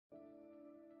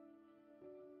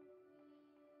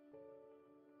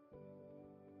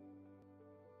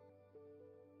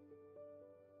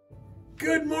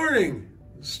Good morning.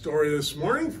 The story this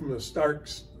morning from the Stark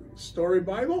Story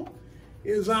Bible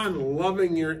is on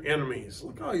loving your enemies.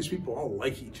 Look, all these people all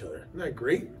like each other. Isn't that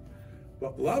great?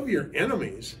 But love your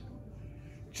enemies.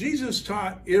 Jesus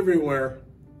taught everywhere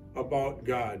about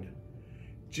God.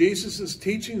 Jesus'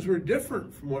 teachings were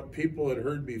different from what people had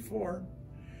heard before.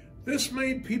 This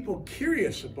made people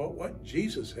curious about what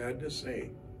Jesus had to say.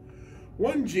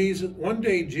 One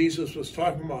day Jesus was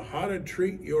talking about how to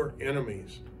treat your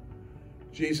enemies.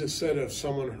 Jesus said, if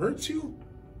someone hurts you,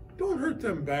 don't hurt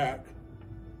them back.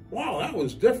 Wow, that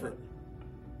was different.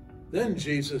 Then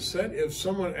Jesus said, if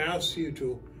someone asks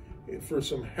you for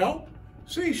some help,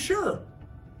 say sure.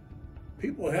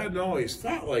 People hadn't always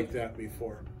thought like that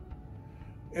before.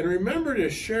 And remember to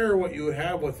share what you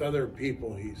have with other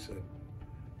people, he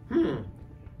said.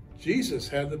 Jesus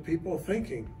had the people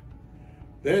thinking.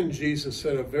 Then Jesus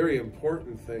said a very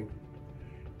important thing.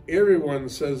 Everyone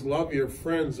says love your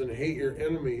friends and hate your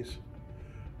enemies.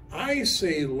 I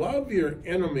say love your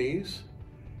enemies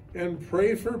and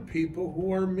pray for people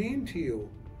who are mean to you.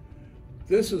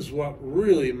 This is what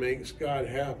really makes God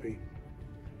happy.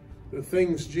 The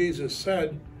things Jesus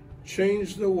said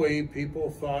changed the way people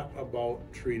thought about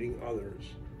treating others.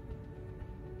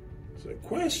 So the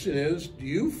question is, do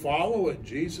you follow what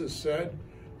Jesus said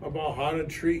about how to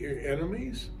treat your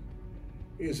enemies?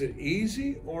 Is it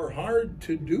easy or hard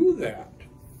to do that?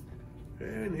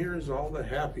 And here's all the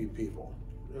happy people,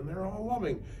 and they're all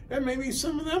loving. And maybe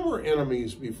some of them were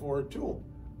enemies before too.